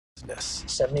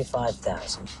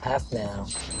75,000. Half now,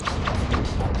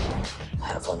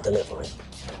 half on delivery.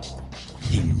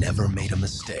 He never made a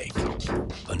mistake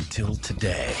until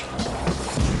today.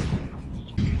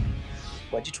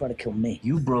 Why'd you try to kill me?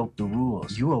 You broke the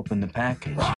rules. You opened the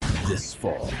package. This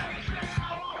fall,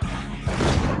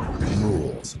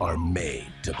 rules are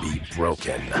made to be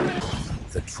broken.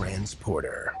 The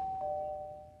Transporter.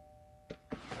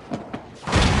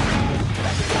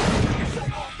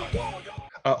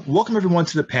 Welcome everyone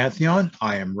to the Pantheon.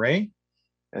 I am Ray.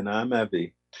 And I'm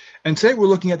Evie. And today we're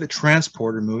looking at the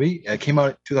Transporter movie. It came out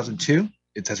in 2002.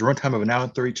 It has a runtime of an hour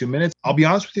and 32 minutes. I'll be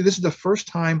honest with you, this is the first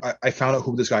time I found out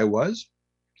who this guy was.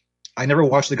 I never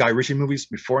watched the Guy Ritchie movies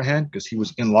beforehand because he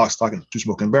was in Lock, Stock, and Two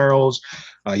Smoking Barrels.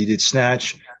 He did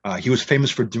Snatch. He was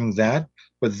famous for doing that.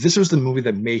 But this was the movie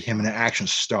that made him an action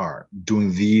star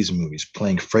doing these movies,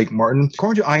 playing Frank Martin.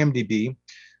 According to IMDb,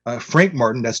 Frank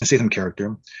Martin, that's the Statham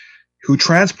character, who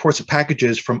transports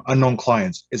packages from unknown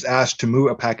clients, is asked to move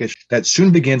a package that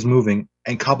soon begins moving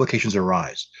and complications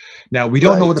arise. Now, we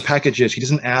don't know what the package is. He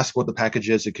doesn't ask what the package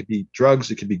is. It could be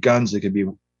drugs, it could be guns, it could be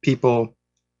people,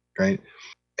 right?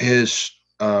 His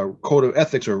code of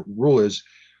ethics or rule is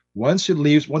once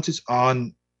it's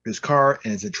on his car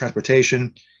and it's in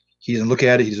transportation, he doesn't look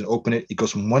at it, he doesn't open it. It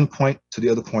goes from one point to the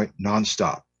other point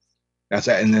nonstop. That's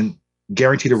that. And then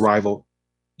guaranteed arrival,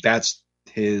 that's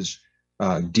his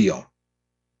deal.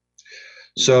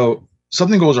 So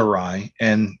something goes awry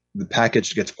and the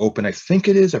package gets open. I think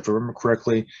it is, if I remember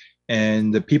correctly.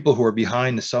 And the people who are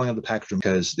behind the selling of the package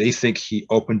because they think he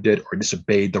opened it or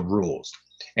disobeyed the rules.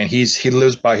 And he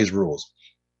lives by his rules.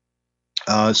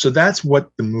 So that's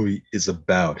what the movie is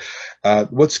about.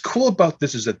 What's cool about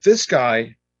this is that this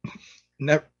guy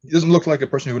doesn't look like a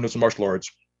person who knows martial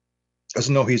arts.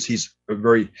 Doesn't know his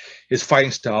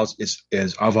fighting styles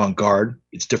is avant-garde.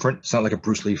 It's different. It's not like a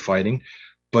Bruce Lee fighting,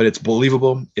 but it's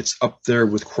believable. It's up there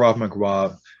with Krav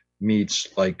Maga meets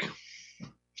like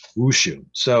wushu.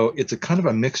 So it's a kind of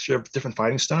a mixture of different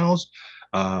fighting styles,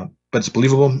 but it's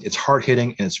believable. It's hard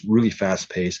hitting and it's really fast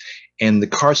paced. And the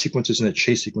car sequences and the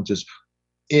chase sequences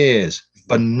is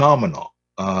phenomenal.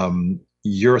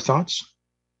 Your thoughts?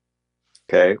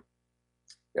 Okay.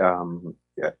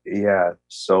 Yeah.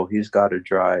 So he's got to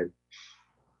drive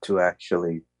to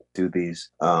actually do these.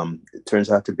 It turns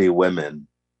out to be women.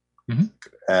 Mm-hmm.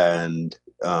 And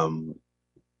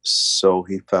so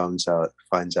he finds out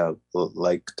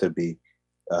like to be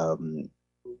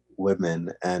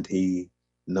women, and he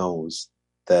knows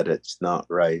that it's not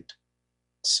right.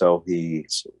 So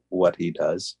what he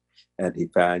does, and he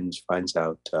finds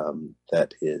out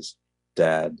that his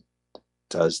dad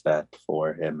does that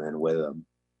for him and with him.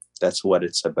 That's what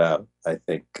it's about, I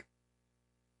think.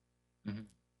 Mm-hmm.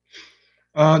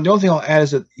 The only thing I'll add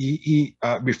is that he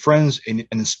befriends an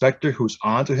inspector who's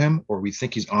onto him, or we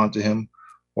think he's onto him,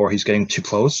 or he's getting too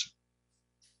close.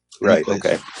 Right.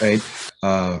 Okay. Right.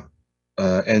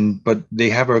 But they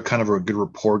have a kind of a good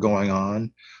rapport going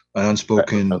on, an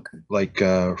unspoken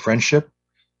friendship.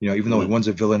 Even though one's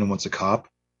a villain and one's a cop,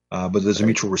 but there's a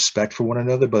mutual respect for one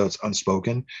another, but it's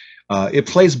unspoken. It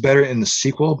plays better in the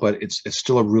sequel, but it's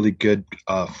still a really good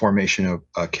formation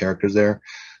of characters there.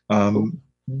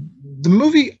 The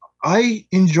movie, I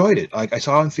enjoyed it. I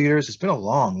saw it in theaters. It's been a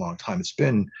long time. It's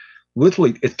been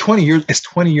literally 20 years. It's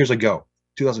 20 years ago,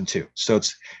 2002. So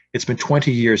it's been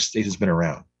 20 years Statham's been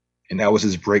around, and that was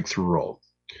his breakthrough role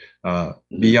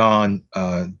beyond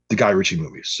the Guy Ritchie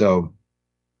movies. So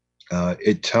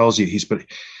it tells you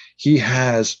he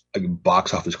has a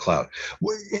box office clout.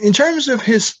 In terms of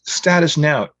his status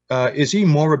now, is he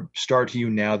more of a star to you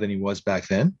now than he was back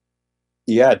then?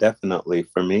 Yeah, definitely.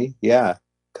 For me, yeah,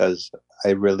 because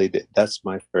I really did. That's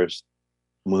my first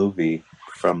movie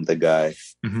from the guy.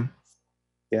 Mm-hmm.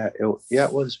 Yeah,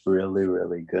 it was really,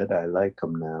 really good. I like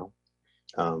him now.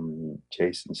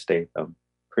 Jason Statham,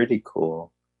 pretty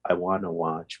cool. I want to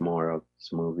watch more of his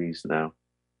movies now.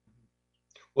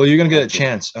 Well, you're going to get a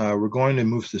chance. We're going to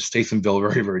move to Stathamville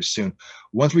very, very soon.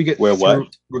 Once we get I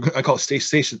call it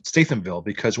Stathamville,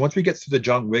 because once we get through the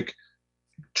John Wick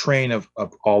train of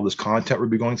all this content we'll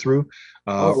be going through,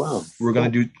 we're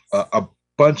going to do a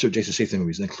bunch of Jason Statham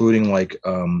movies, including like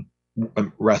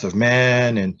Wrath of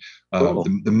Man and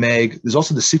the Meg. There's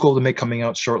also the sequel of the Meg coming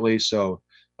out shortly. So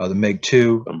the Meg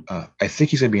 2, I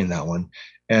think he's going to be in that one,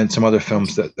 and some other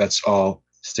films that's all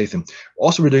Statham.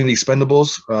 Also, we're doing the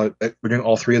Expendables. We're doing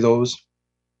all three of those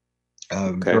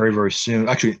very, very soon.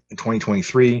 Actually, in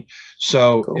 2023.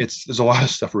 So there's a lot of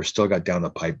stuff we're still got down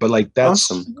the pipe. But like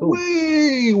that's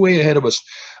way ahead of us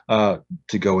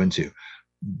to go into.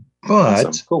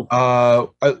 But the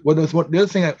other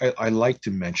thing I like to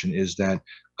mention is that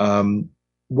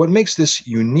what makes this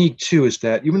unique too is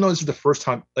that even though this is the first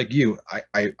time, like you,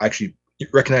 I actually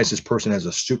recognize this person as a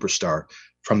superstar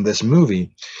from this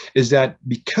movie, is that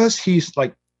because he's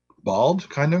like bald,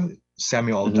 kind of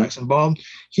Samuel L. Jackson bald,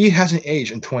 he hasn't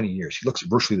aged in 20 years. He looks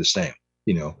virtually the same,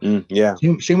 you know. Yeah.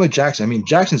 Same with Jackson. I mean,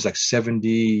 Jackson's like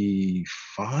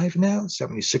 75 now,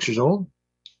 76 years old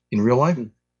in real life.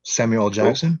 Samuel L.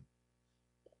 Jackson,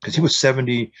 because he was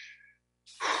 70.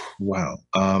 Wow.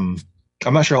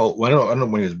 I'm not sure how, I don't know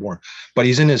when he was born, but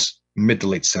he's in his mid to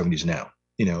late 70s now,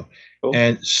 you know.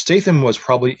 And Statham was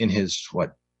probably in his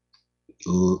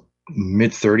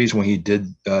mid 30s when he did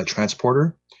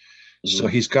Transporter. So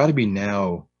he's got to be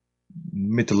now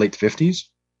mid to late 50s,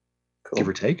 give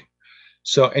or take.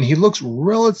 So, and he looks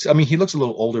I mean, he looks a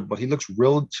little older, but he looks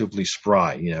relatively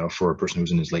spry, you know, for a person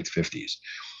who's in his late 50s.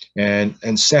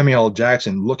 And Samuel L.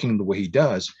 Jackson, looking the way he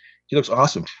does, he looks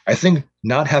awesome. I think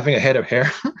not having a head of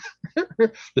hair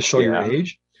to show your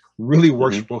age really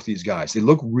works for both these guys. They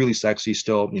look really sexy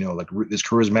still, you know, like this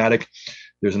charismatic.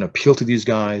 There's an appeal to these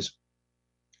guys,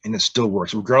 and it still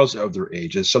works regardless of their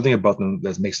age. There's something about them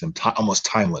that makes them almost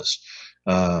timeless.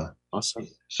 Awesome.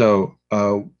 So,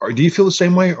 do you feel the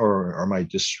same way, or am I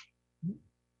just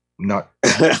not?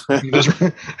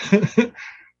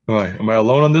 Am I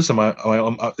alone on this? Am I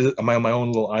on my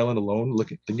own little island alone,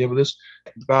 thinking of this?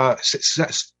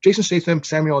 Jason Statham,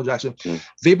 Samuel L. Jackson,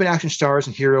 they've been action stars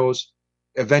and heroes,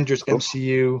 Avengers,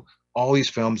 MCU, all these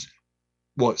films.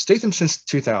 Well, Statham since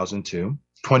 2002,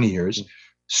 20 years.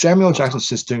 Samuel L. Jackson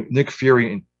since Nick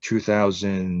Fury in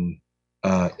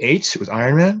 2008 with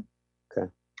Iron Man. Okay.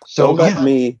 So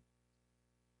don't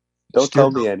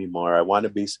tell me anymore. I want to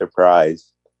be surprised.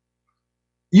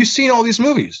 You've seen all these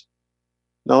movies?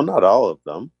 No, not all of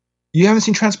them. You haven't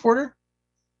seen Transporter?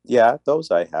 Yeah,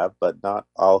 those I have, but not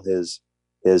all his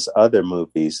other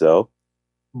movies, though.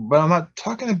 But I'm not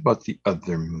talking about the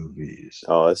other movies.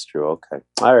 Oh, that's true. Okay.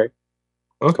 All right.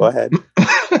 Okay. Go ahead.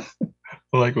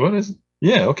 Like, what is it?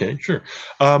 Yeah, okay, sure.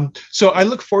 So I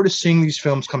look forward to seeing these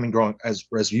films coming along as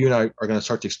you and I are going to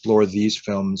start to explore these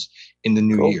films in the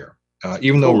new year.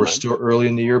 Even though we're still early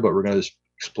in the year, but we're going to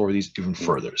explore these even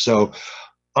further. So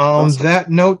on that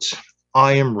note,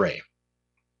 I am Ray.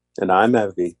 And I'm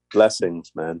Evie.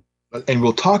 Blessings, man. And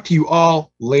we'll talk to you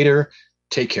all later.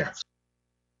 Take care.